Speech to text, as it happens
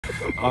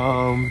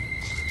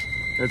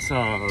It's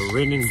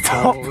raining balls.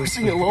 Stop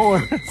pushing it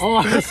lower.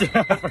 Oh, shit,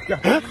 I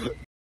forgot.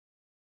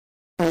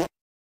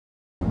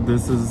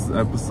 This is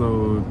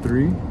episode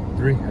 3.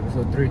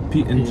 Episode 3.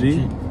 Pete and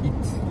G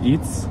Eats.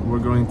 Eats. We're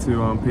going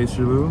to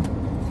Pastry Lu.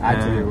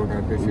 Actually, we're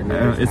going to Pastry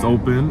Lu. It's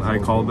open. I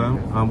called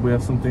them. We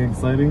have something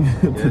exciting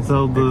to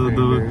tell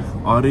the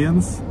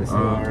audience. This is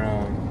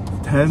our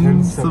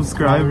 10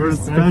 subscribers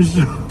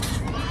special.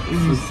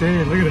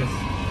 Insane. Look at this.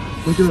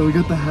 Look at it, we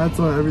got the hats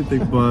on, everything,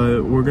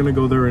 but we're gonna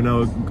go there right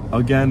now.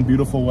 Again,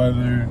 beautiful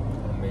weather.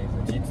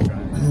 Amazing. Jeet's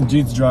driving.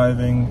 Jeet's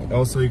driving.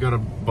 Also, you got a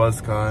buzz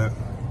cut.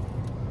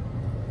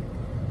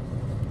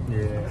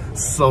 Yeah.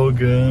 So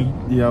good.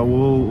 Yeah,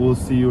 we'll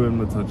see you in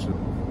the touch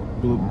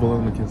it. Blow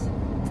in the kiss.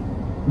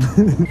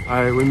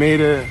 Alright, we made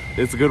it.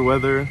 It's good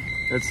weather.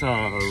 It's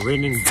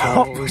raining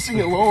Stop balls. pushing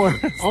it lower.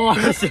 Oh,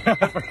 shit, I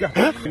forgot.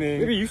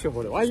 Maybe you should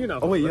hold it. Why you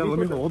not? Oh wait, yeah, let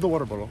me hold the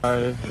water bottle.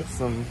 Alright,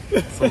 some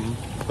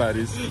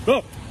fatties.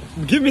 Oh,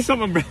 give me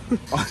some umbrella.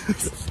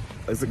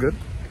 Is it good?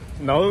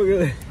 No.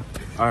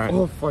 Alright.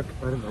 Oh fuck,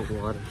 I don't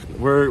know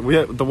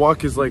water. The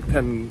walk is like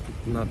 10,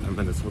 not 10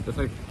 minutes. It's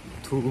like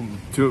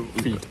 2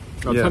 feet.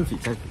 No, Yeah. 10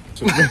 feet. 10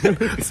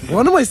 feet.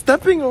 What am I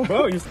stepping on?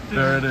 Bro,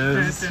 There it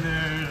is.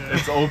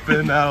 It's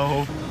open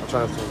now. I'm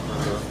trying to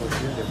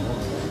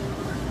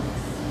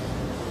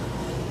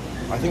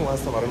I think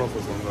last time, I don't know if it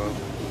was one though.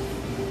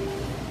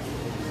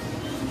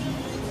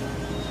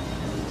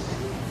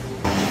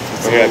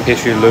 We're at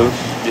Pastry Lu.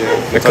 Yeah.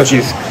 The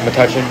cookies,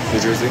 Metuchen,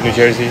 New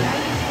Jersey,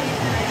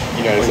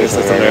 United States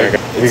of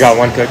America. We got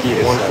one cookie.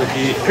 It's One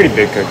cookie. pretty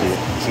big cookie.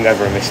 It's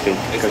never a mistake.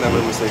 It's never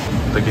a mistake.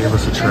 They gave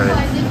us a tray.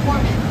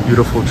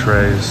 Beautiful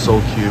tray, so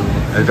cute.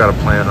 It got a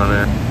plant on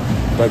it.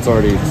 That's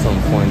already some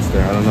points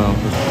there. I don't know.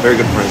 Very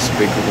good price,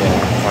 big cookie.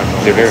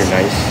 Yeah. They're very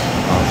nice.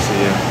 So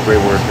yeah, great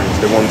workers.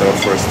 They warmed it up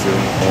for us too.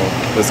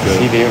 That's good.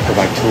 See, they even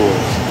provide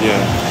tools. Yeah,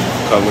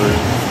 cutlery.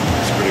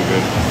 It's pretty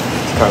good.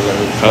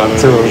 Cutlery.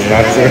 Tools,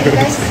 not Hey, tools.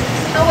 guys,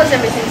 how was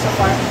everything so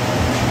far?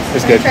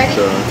 It's good. Ready?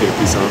 So take a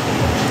piece out.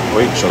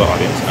 Wait, show the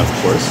audience, of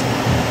course.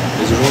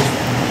 As usual.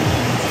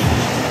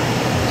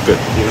 It's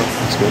good, you know?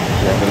 It's good.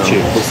 Yeah. And,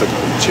 Cheers. looks like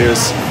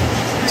cheers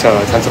To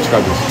 10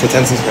 subscribers. to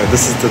 10 subscribers.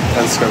 This is the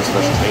 10 subscriber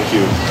special. Thank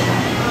you.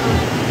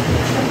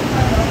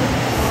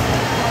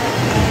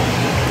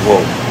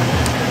 Whoa.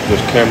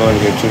 There's caramel in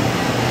here too.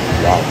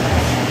 Wow. Oh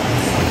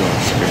my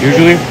gosh.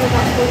 Usually,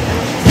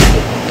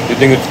 you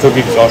think it's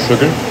cookies all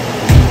sugar.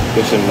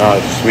 This is not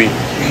sweet.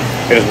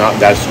 It is not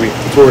that sweet.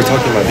 That's what we're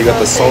talking about. You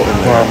got the salt in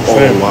there. Oh,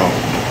 Oh wow.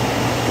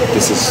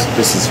 This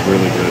is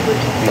really good.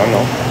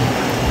 No.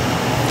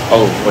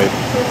 Oh wait.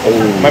 Oh.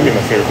 Might be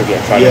my favorite cookie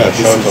I've tried. Yeah, in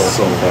this the is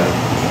so good.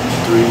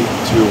 3,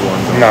 2, 1,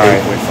 go. 9.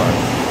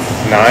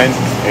 8.5. 9,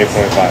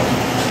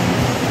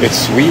 8.5. It's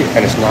sweet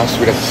and it's not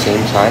sweet at the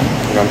same time.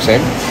 You know what I'm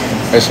saying?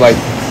 It's like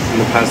In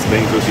the past,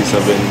 bank cookies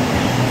have been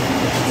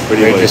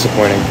pretty very like,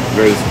 disappointing.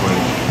 Very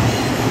disappointing.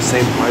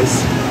 Same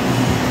price.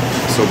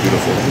 So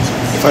beautiful.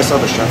 If I saw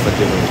the chef, I'd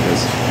give him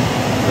this.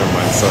 Never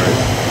mind. Sorry.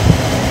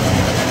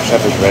 Chef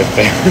is right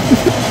there.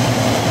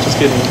 Just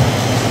kidding.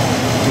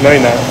 No,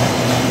 you're not.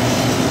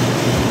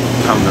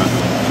 I'm not.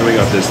 And we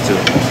got this too.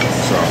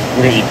 So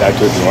We're gonna eat that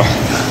too if you want.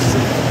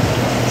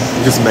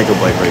 just make a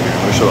bite right here.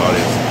 Let me show the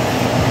audience.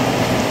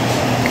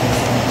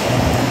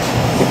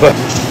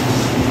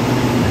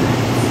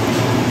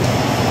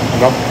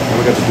 No, and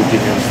we got the Duke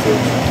hands too.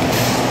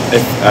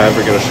 If I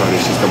ever get a shawty,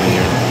 she's coming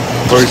here.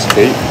 First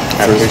date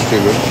at First- Pastry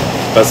Lu.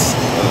 That's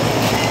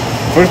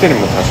First date in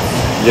Metuchen.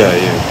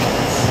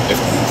 yeah. If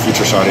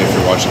future shawty, if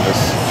you're watching this,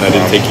 and I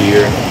didn't take you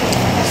here,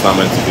 it's not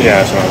meant to be. Yeah,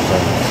 that's what I'm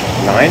saying.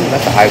 9?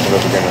 That's the highest I've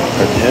ever been on a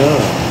cookie.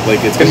 Yeah.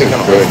 Like it's This gonna be is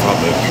kind of good. off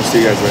topic. Just see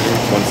you guys ready?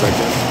 1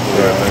 second.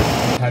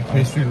 Had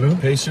Pastry Lu.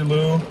 Pastry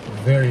Lu.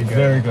 Very good.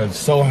 Very good.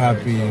 So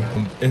happy.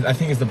 I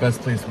think it's the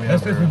best place we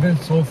Best place ever. we've been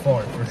so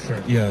far, for sure.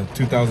 Yeah,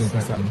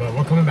 2000%. But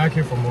we're coming back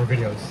here for more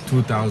videos.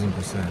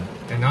 2000%.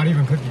 And not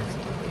even cookies.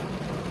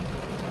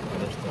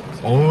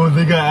 Oh,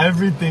 they got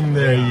everything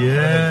there.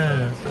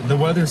 Yeah. Yeah. The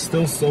weather's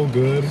still so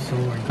good.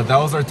 But that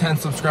was our 10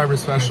 subscriber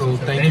special.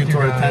 Thank you to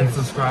our 10 guys.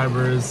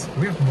 subscribers.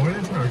 We have more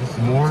than 10 or just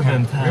More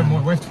than 10. We have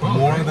more, we have 12.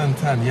 More right? than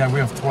 10. Yeah, we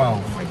have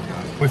 12. Oh my god.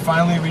 We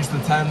finally reached the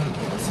 10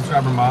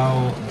 subscriber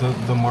mile,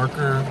 the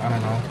marker, I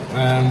don't know.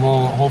 And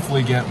we'll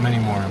hopefully get many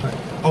more.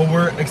 Oh,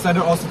 we're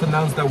excited also to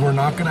announce that we're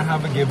not gonna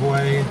have a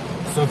giveaway.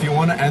 So if you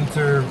wanna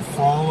enter,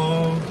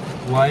 follow,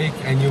 like,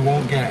 and you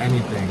won't get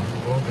anything.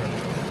 Okay.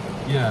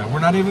 Yeah, we're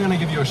not even gonna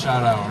give you a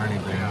shout out or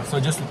anything. Yeah. So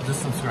just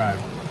subscribe.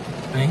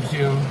 Thank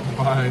you.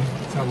 Bye.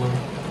 Hello.